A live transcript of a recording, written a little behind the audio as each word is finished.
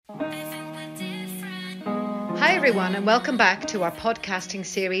Hi everyone, and welcome back to our podcasting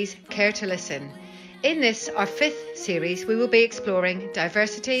series, Care to Listen. In this, our 5th series, we will be exploring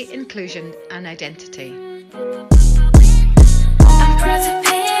diversity, inclusion and identity.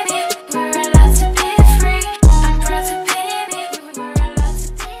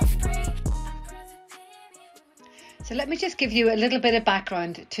 So let me just give you a little bit of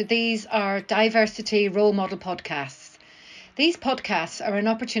background to these, our diversity role model podcasts. These podcasts are an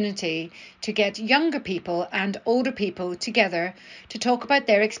opportunity to get younger people and older people together to talk about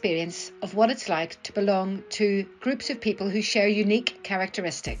their experience of what it's like to belong to groups of people who share unique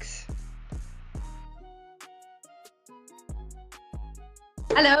characteristics.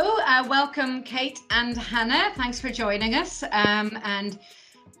 Hello, welcome Kate and Hannah. Thanks for joining us.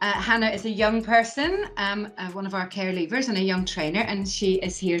 Hannah is a young person, one of our care leavers and a young trainer, and she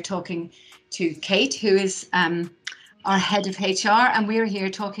is here talking to Kate, who is our head of HR, and we're here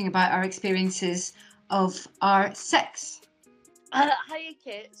talking about our experiences of our sex. Hiya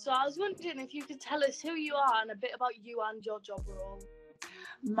Kate, so I was wondering if you could tell us who you are and a bit about you and your job role.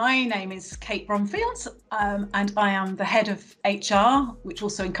 My name is Kate Bromfield, and I am the head of HR, which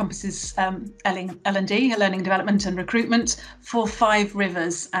also encompasses L&D, Learning Development and Recruitment, for Five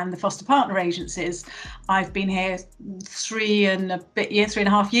Rivers and the Foster Partner Agencies. I've been here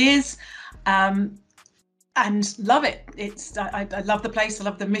 3.5 years. And love it. I love the place. I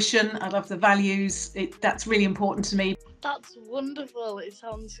love the mission. I love the values. That's really important to me. That's wonderful. It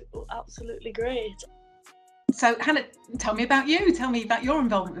sounds absolutely great. So Hannah, tell me about you. Tell me about your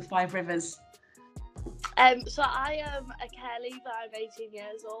involvement with Five Rivers. So I am a care leaver. I'm 18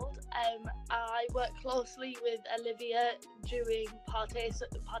 years old. I work closely with Olivia during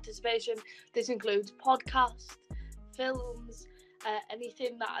participation. This includes podcasts, films,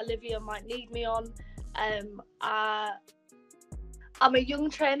 anything that Olivia might need me on. I'm a young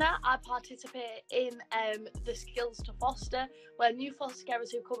trainer. I participate in the Skills to Foster, where new foster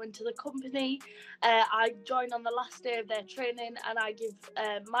carers who come into the company, I join on the last day of their training, and I give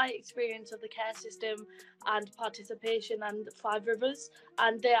my experience of the care system and participation and Five Rivers,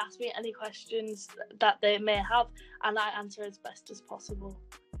 and they ask me any questions that they may have, and I answer as best as possible.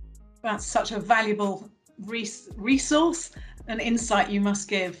 That's such a valuable resource and insight you must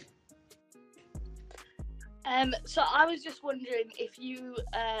give. So I was just wondering if you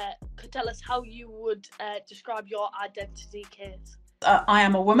could tell us how you would describe your identity, Kate. I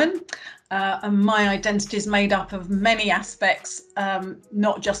am a woman, and my identity is made up of many aspects,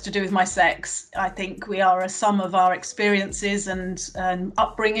 not just to do with my sex. I think we are a sum of our experiences and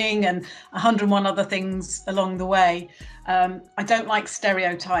upbringing and 101 other things along the way. I don't like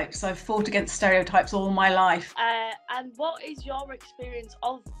stereotypes. I've fought against stereotypes all my life. And what is your experience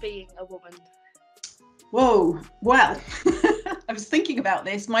of being a woman? Whoa, well, I was thinking about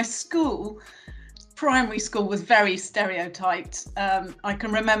this. My primary school was very stereotyped. I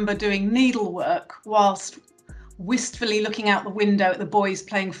can remember doing needlework whilst wistfully looking out the window at the boys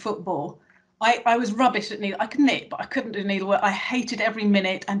playing football. I was rubbish at needle. I could knit, but I couldn't do needlework. I hated every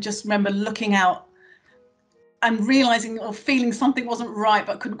minute, and just remember looking out and realising or feeling something wasn't right,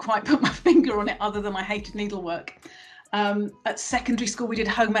 but couldn't quite put my finger on it other than I hated needlework. At secondary school, we did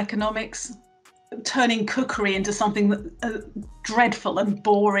home economics, turning cookery into something that, dreadful and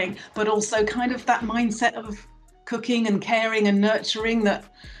boring, but also kind of that mindset of cooking and caring and nurturing that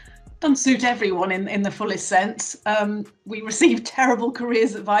doesn't suit everyone in the fullest sense. We received terrible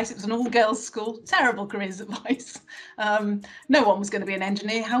careers advice. It was an all-girls school, terrible careers advice. No one was going to be an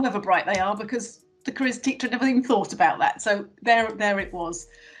engineer, however bright they are, because the careers teacher never even thought about that. So there it was.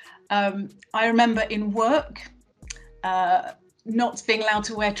 I remember in work, not being allowed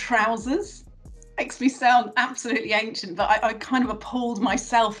to wear trousers. Makes me sound absolutely ancient, but I kind of appalled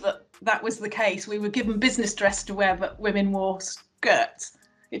myself that was the case. We were given business dress to wear, but women wore skirts.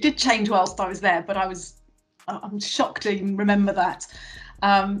 It did change whilst I was there, but I'm shocked to even remember that.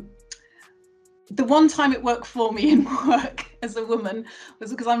 The one time it worked for me in work as a woman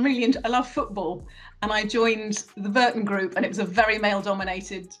was because I love football, and I joined the Burton Group, and it was a very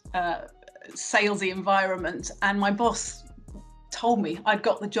male-dominated salesy environment, and my boss told me I'd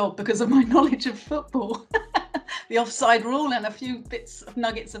got the job because of my knowledge of football, the offside rule and a few bits of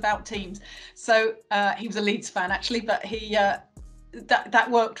nuggets about teams. So he was a Leeds fan actually, but he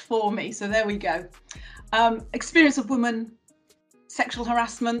that worked for me. So there we go. Experience of women, sexual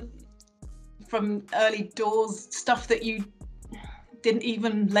harassment from early doors, stuff that you didn't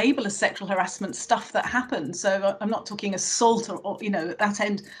even label as sexual harassment, stuff that happened. So I'm not talking assault or at that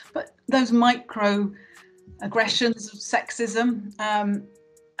end, but those micro aggressions of sexism,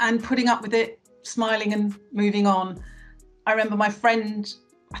 and putting up with it, smiling and moving on. I remember my friend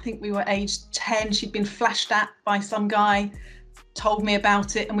I think we were aged 10. She'd been flashed at by some guy, told me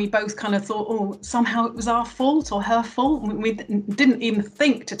about it, and we both kind of thought, oh, somehow it was our fault or her fault. We didn't even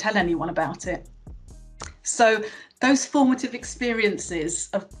think to tell anyone about it. So those formative experiences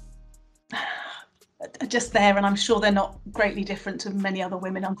are just there, and I'm sure they're not greatly different to many other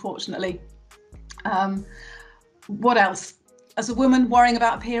women, unfortunately. What else? As a woman, worrying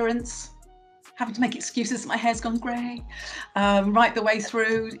about appearance, having to make excuses, my hair's gone grey, right the way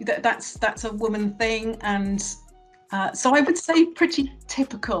through. That's a woman thing, and so I would say pretty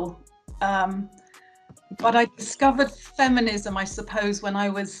typical. But I discovered feminism, I suppose, when I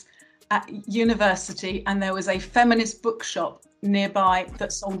was at university, and there was a feminist bookshop nearby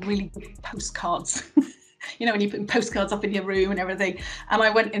that sold really good postcards. You know, when you put postcards up in your room and everything. And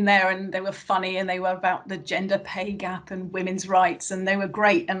I went in there, and they were funny, and they were about the gender pay gap and women's rights, and they were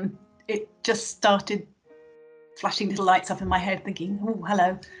great. And it just started flashing little lights up in my head, thinking, oh,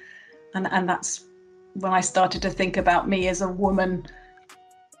 hello. And that's when I started to think about me as a woman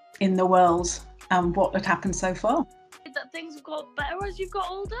in the world and what had happened so far. That things have got better as you've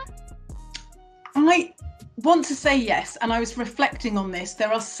got older? I want to say yes, and I was reflecting on this.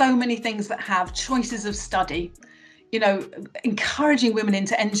 There are so many things that have choices of study, you know, encouraging women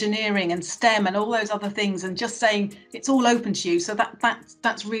into engineering and STEM and all those other things, and just saying it's all open to you. So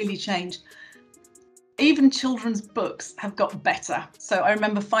that's really changed. Even children's books have got better. So I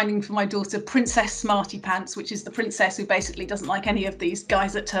remember finding for my daughter Princess Smarty Pants, which is the princess who basically doesn't like any of these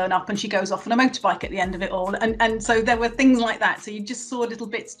guys that turn up, and she goes off on a motorbike at the end of it all. And so there were things like that. So you just saw little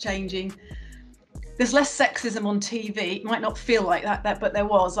bits changing. There's less sexism on TV. It might not feel like that, but there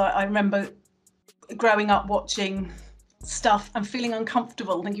was. I remember growing up watching stuff and feeling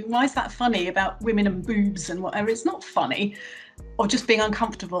uncomfortable, thinking, why is that funny about women and boobs and whatever? It's not funny, or just being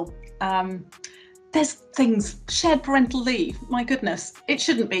uncomfortable. There's things, shared parental leave, my goodness, it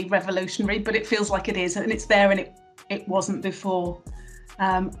shouldn't be revolutionary, but it feels like it is, and it's there, and it wasn't before.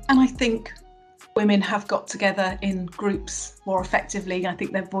 And I think women have got together in groups more effectively. I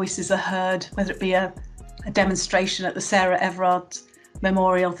think their voices are heard, whether it be a demonstration at the Sarah Everard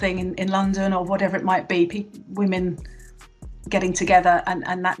Memorial thing in London, or whatever it might be, women getting together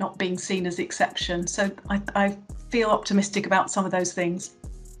and that not being seen as the exception. So I feel optimistic about some of those things.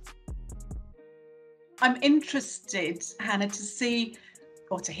 I'm interested, Hannah, to see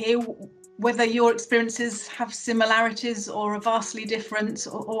or to hear whether your experiences have similarities or are vastly different,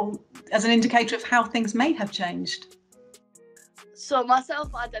 or as an indicator of how things may have changed. So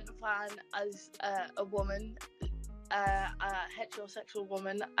myself identifying as a woman, a heterosexual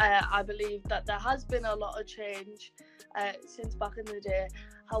woman, I believe that there has been a lot of change since back in the day.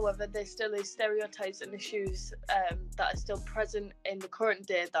 However, there still is stereotypes and issues that are still present in the current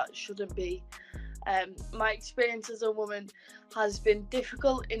day that shouldn't be. My experience as a woman has been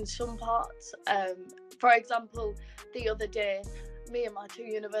difficult in some parts. For example, the other day, me and my two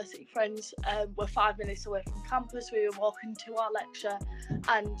university friends were 5 minutes away from campus. We were walking to our lecture,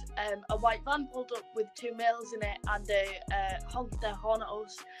 and a white van pulled up with two males in it, and they honked their horn at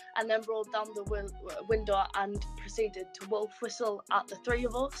us, and then rolled down the window and proceeded to wolf whistle at the three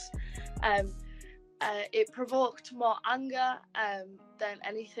of us. It provoked more anger than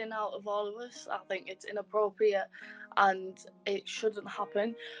anything out of all of us. I think it's inappropriate and it shouldn't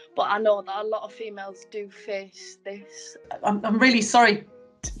happen. But I know that a lot of females do face this. I'm really sorry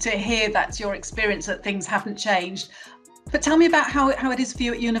to hear that's your experience, that things haven't changed. But tell me about how it is for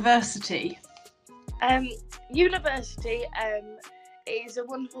you at university. University is a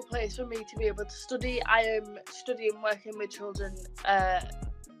wonderful place for me to be able to study. I am studying working with children,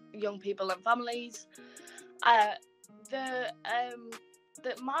 young people and families.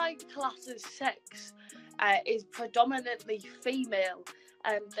 My class's sex is predominantly female,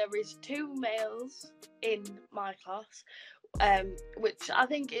 and there is two males in my class, which I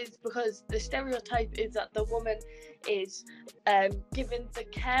think is because the stereotype is that the woman is given the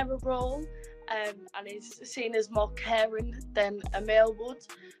carer role and is seen as more caring than a male would,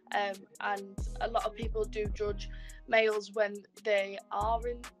 and a lot of people do judge males when they are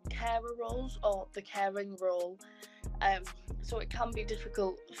in carer roles or the caring role, so it can be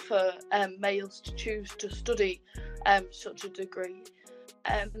difficult for males to choose to study such a degree,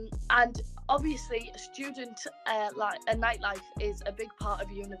 and obviously nightlife is a big part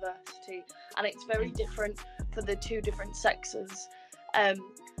of university, and it's very different for the two different sexes.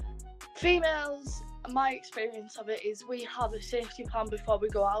 Females, my experience of it is we have a safety plan before we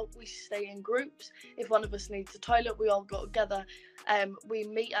go out. We stay in groups. If one of us needs a toilet, we all go together. We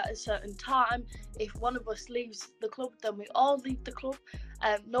meet at a certain time. If one of us leaves the club, then we all leave the club.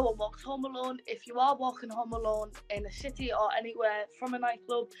 No one walks home alone. If you are walking home alone in a city or anywhere from a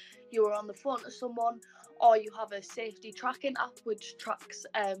nightclub, you are on the phone to someone, or you have a safety tracking app which tracks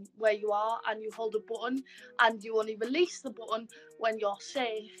where you are, and you hold a button and you only release the button when you're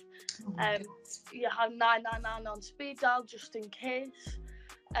safe. You have 999 on speed dial just in case.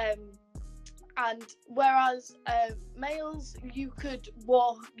 And whereas males, you could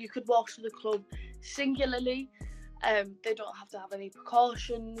walk to the club singularly. They don't have to have any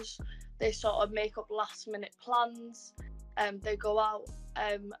precautions. They sort of make up last minute plans. They go out,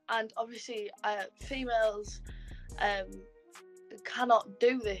 and obviously females cannot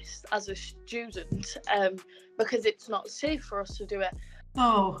do this as a student because it's not safe for us to do it.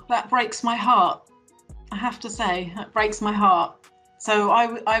 Oh, that breaks my heart. I have to say, that breaks my heart. So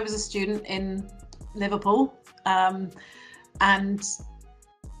I was a student in Liverpool, and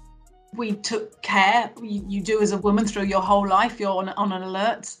we took care. You do as a woman through your whole life. You're on an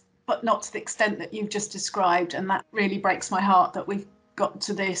alert, but not to the extent that you've just described. And that really breaks my heart that we've got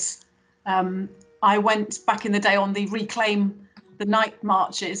to this. I went back in the day on the Reclaim the Night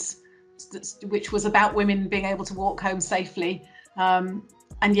marches, which was about women being able to walk home safely.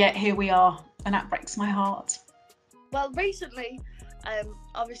 And yet here we are, and that breaks my heart. Well, recently,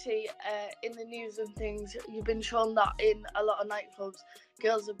 obviously in the news and things, you've been shown that in a lot of nightclubs,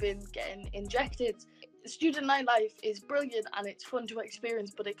 girls have been getting injected. Student nightlife is brilliant and it's fun to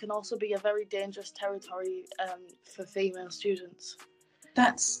experience, but it can also be a very dangerous territory for female students.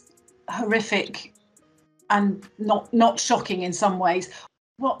 That's horrific and not shocking in some ways.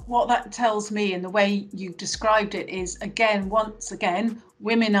 What that tells me, in the way you've described it, is once again,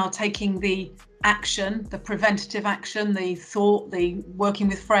 women are taking the action, the preventative action, the thought, the working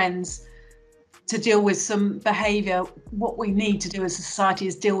with friends to deal with some behaviour. What we need to do as a society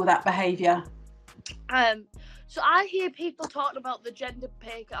is deal with that behaviour. So I hear people talking about the gender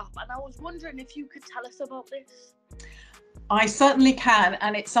pay gap, and I was wondering if you could tell us about this. I certainly can,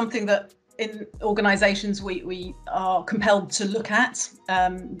 and it's something that in organisations we are compelled to look at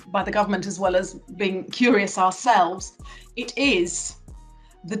by the government, as well as being curious ourselves. It is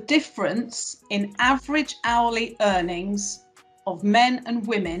the difference in average hourly earnings of men and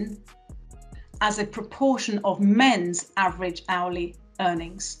women as a proportion of men's average hourly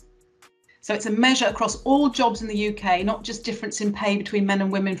earnings. So it's a measure across all jobs in the UK, not just difference in pay between men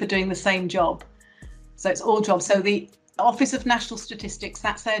and women for doing the same job. So it's all jobs. So the Office of National Statistics,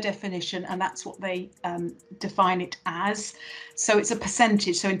 that's their definition, and that's what they define it as. So it's a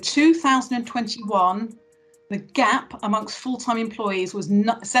percentage. So in 2021, the gap amongst full-time employees was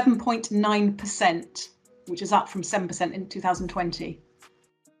 7.9%, which is up from 7% in 2020.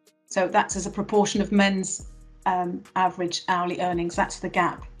 So that's as a proportion of men's average hourly earnings. That's the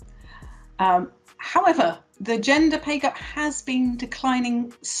gap. However, the gender pay gap has been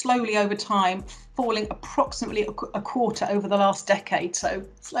declining slowly over time, falling approximately a quarter over the last decade. So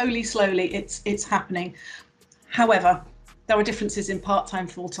slowly, it's happening. However, there are differences in part-time,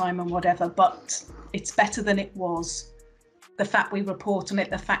 full-time and whatever, but it's better than it was. The fact we report on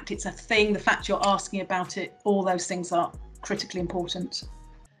it, the fact it's a thing, the fact you're asking about it, all those things are critically important.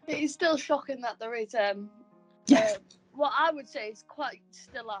 It is still shocking that there is what I would say is quite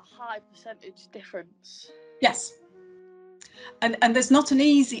still a high percentage difference. Yes. And there's not an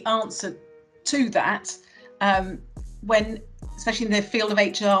easy answer to that. When, especially in the field of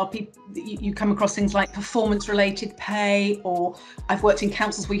HR, you come across things like performance-related pay, or I've worked in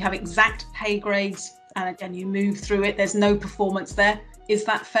councils where you have exact pay grades and again you move through it. There's no performance there. Is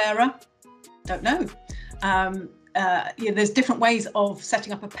that fairer? Don't know. There's different ways of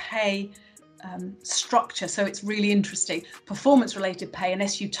setting up a pay structure, so it's really interesting. Performance-related pay,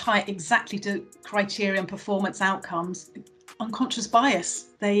 unless you tie it exactly to criteria and performance outcomes, unconscious bias.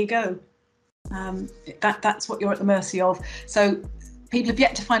 There you go. That's what you're at the mercy of. So people have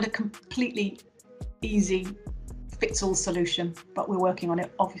yet to find a completely easy fits-all solution, but we're working on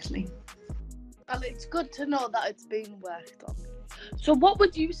it, obviously. Well, it's good to know that it's being worked on. So what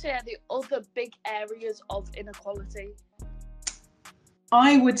would you say are the other big areas of inequality?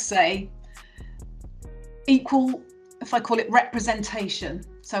 I would say equal, if I call it representation.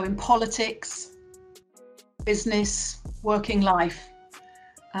 So in politics, business, working life,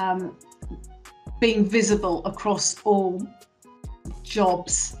 being visible across all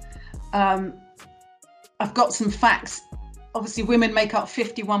jobs. I've got some facts. Obviously, women make up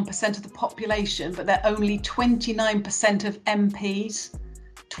 51% of the population, but they're only 29% of MPs,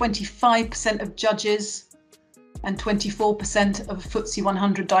 25% of judges, and 24% of FTSE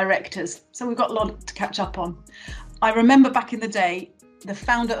 100 directors. So we've got a lot to catch up on. I remember back in the day, the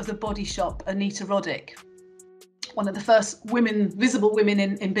founder of the Body Shop, Anita Roddick, one of the first visible women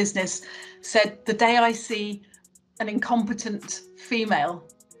in business, said, "The day I see an incompetent female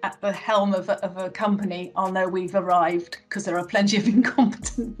at the helm of a company, I'll know we've arrived, because there are plenty of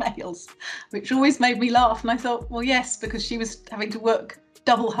incompetent males," which always made me laugh. And I thought, well, yes, because she was having to work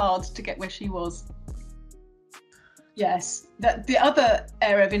double hard to get where she was. Yes, the other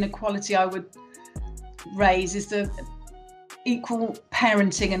area of inequality I would raise is the equal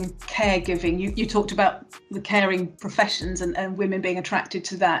parenting and caregiving. You talked about the caring professions and women being attracted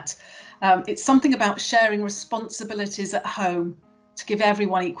to that. It's something about sharing responsibilities at home to give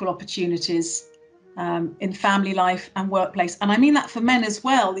everyone equal opportunities in family life and workplace. And I mean that for men as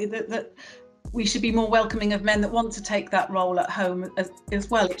well, that we should be more welcoming of men that want to take that role at home as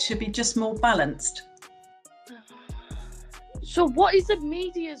well. It should be just more balanced. So what is the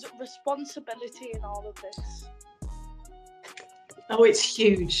media's responsibility in all of this? Oh, it's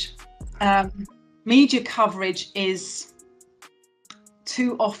huge. Media coverage is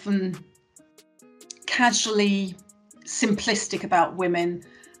too often casually simplistic about women.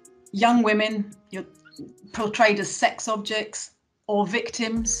 Young women, you're portrayed as sex objects or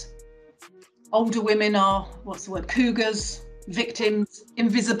victims. Older women are, cougars, victims,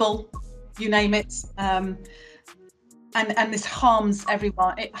 invisible, you name it. And this harms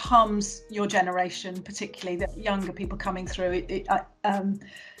everyone. It harms your generation, particularly the younger people coming through.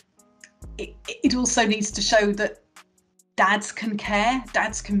 It also needs to show that dads can care,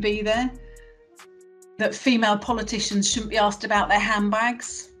 dads can be there, that female politicians shouldn't be asked about their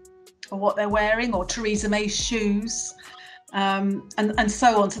handbags or what they're wearing or Theresa May's shoes, and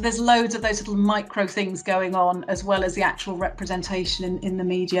so on. So there's loads of those little micro things going on, as well as the actual representation in the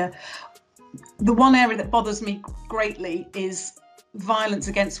media. The one area that bothers me greatly is violence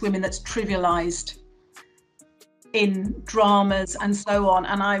against women that's trivialised in dramas and so on.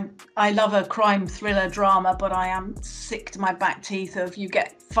 And I love a crime thriller drama, but I am sick to my back teeth of, you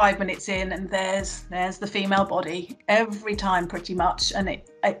get 5 minutes in and there's the female body every time pretty much, and it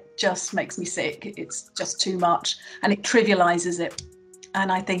just makes me sick. It's just too much, and it trivialises it. And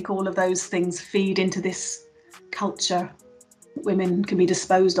I think all of those things feed into this culture. Women can be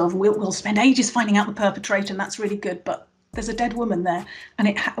disposed of. We'll spend ages finding out the perpetrator, and that's really good, but there's a dead woman there,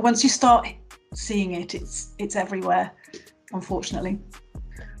 and once you start seeing it, it's everywhere, unfortunately.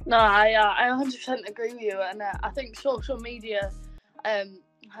 No, I 100% agree with you, and I think social media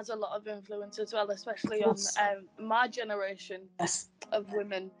has a lot of influence as well, especially on my generation of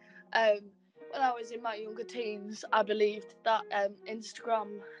women. When I was in my younger teens, I believed that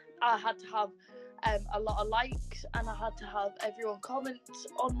Instagram, I had to have a lot of likes, and I had to have everyone comment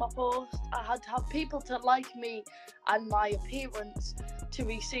on my post. I had to have people to like me and my appearance to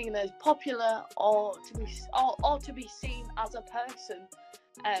be seen as popular, or to be seen as a person.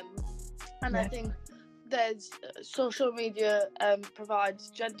 And I think there's social media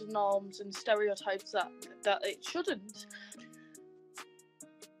provides gender norms and stereotypes that it shouldn't.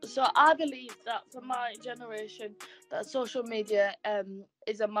 So I believe that for my generation, that social media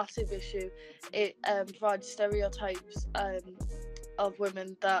is a massive issue. It provides stereotypes of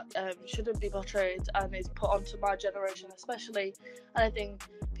women that shouldn't be portrayed, and is put onto my generation especially. And I think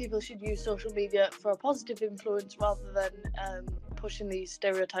people should use social media for a positive influence rather than pushing these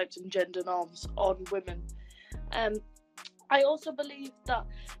stereotypes and gender norms on women. I also believe that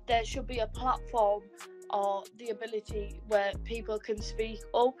there should be a platform or the ability where people can speak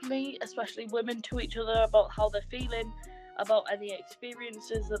openly, especially women, to each other about how they're feeling, about any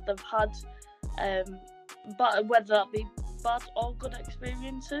experiences that they've had, but whether that be bad or good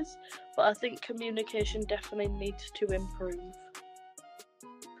experiences. But I think communication definitely needs to improve.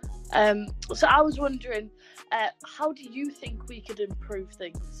 So I was wondering, how do you think we could improve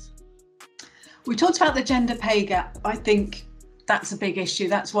things? We talked about the gender pay gap. I think that's a big issue.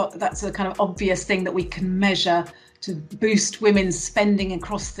 That's a kind of obvious thing that we can measure to boost women's spending and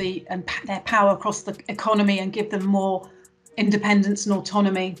their power across the economy and give them more independence and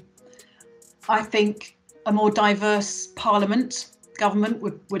autonomy. I think a more diverse government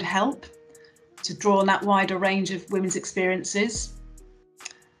would help to draw on that wider range of women's experiences.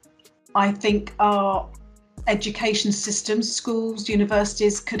 I think our education systems, schools,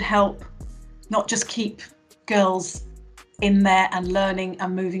 universities could help not just keep girls in there and learning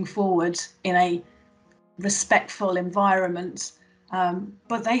and moving forward in a respectful environment,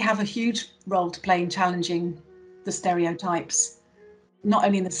 but they have a huge role to play in challenging the stereotypes, not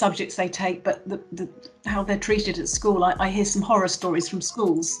only in the subjects they take, but how they're treated at school. I hear some horror stories from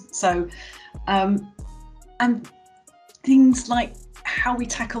schools. So, and things like how we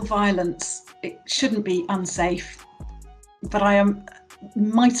tackle violence. It shouldn't be unsafe, but I am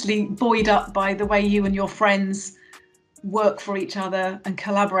mightily buoyed up by the way you and your friends work for each other and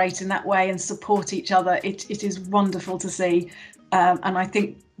collaborate in that way and support each other, it is wonderful to see. And I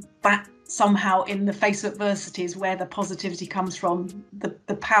think that somehow in the face of adversity is where the positivity comes from.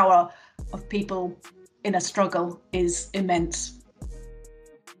 The power of people in a struggle is immense.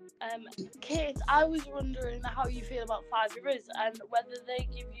 Kate, I was wondering how you feel about Five Rivers and whether they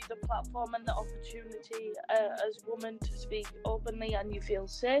give you the platform and the opportunity as women to speak openly and you feel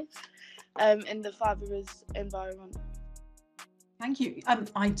safe in the Five Rivers environment. Thank you.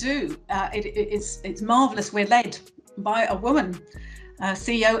 I do. It's marvellous. We're led by a woman,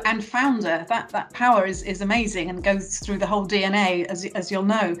 CEO and founder. That power is amazing and goes through the whole DNA, as you'll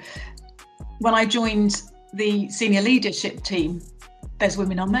know. When I joined the senior leadership team, there's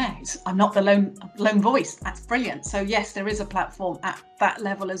women on there. I'm not the lone voice. That's brilliant. So yes, there is a platform at that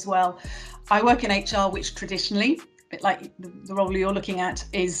level as well. I work in HR, which traditionally, a bit like the role you're looking at,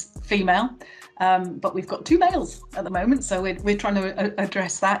 is female. But we've got 2 males at the moment, so we're trying to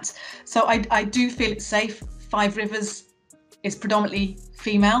address that. So I do feel it's safe. Five Rivers is predominantly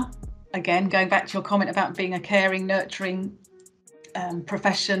female. Again, going back to your comment about being a caring, nurturing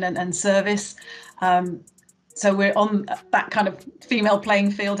profession and service. So we're on that kind of female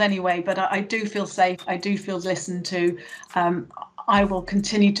playing field anyway, but I do feel safe. I do feel listened to. I will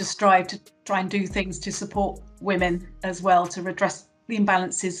continue to strive to try and do things to support women as well, to redress the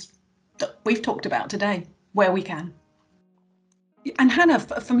imbalances that we've talked about today, where we can. And Hannah,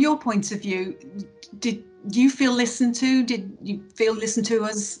 from your point of view, did you feel listened to? Did you feel listened to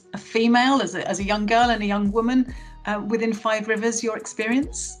as a female, as a young girl and a young woman within Five Rivers, your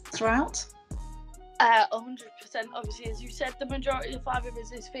experience throughout? 100%. Obviously, as you said, the majority of Five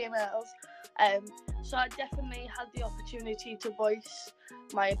Rivers is females. So I definitely had the opportunity to voice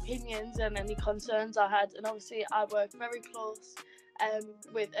my opinions and any concerns I had. And obviously, I work very close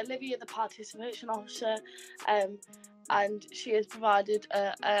with Olivia, the participation officer, and she has provided a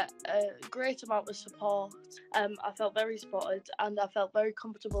great amount of support. I felt very supported and I felt very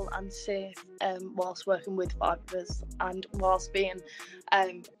comfortable and safe whilst working with Five Rivers and whilst being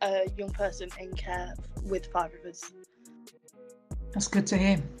a young person in care with Five Rivers. That's good to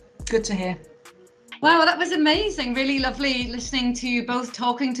hear. Good to hear. Wow, that was amazing. Really lovely listening to you both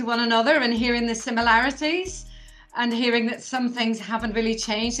talking to one another and hearing the similarities and hearing that some things haven't really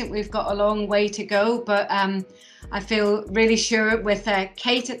changed, that we've got a long way to go. But I feel really sure with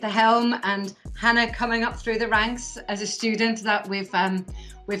Kate at the helm and Hannah coming up through the ranks as a student that we've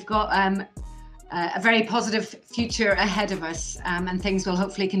got a very positive future ahead of us, and things will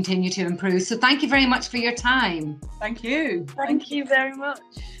hopefully continue to improve. So thank you very much for your time. Thank you. Thank you very much.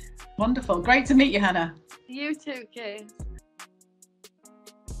 Wonderful. Great to meet you, Hannah. You too, Kate.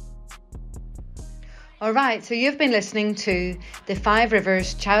 All right, so you've been listening to the Five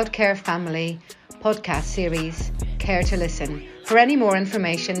Rivers Childcare Family podcast series, Care to Listen. For any more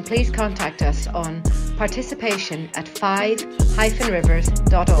information, please contact us on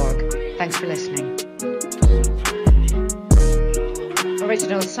participation@5-rivers.org. Thanks for listening.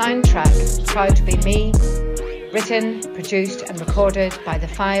 Original soundtrack, Proud to Be Me, written, produced and recorded by the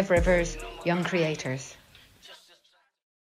Five Rivers Young Creators.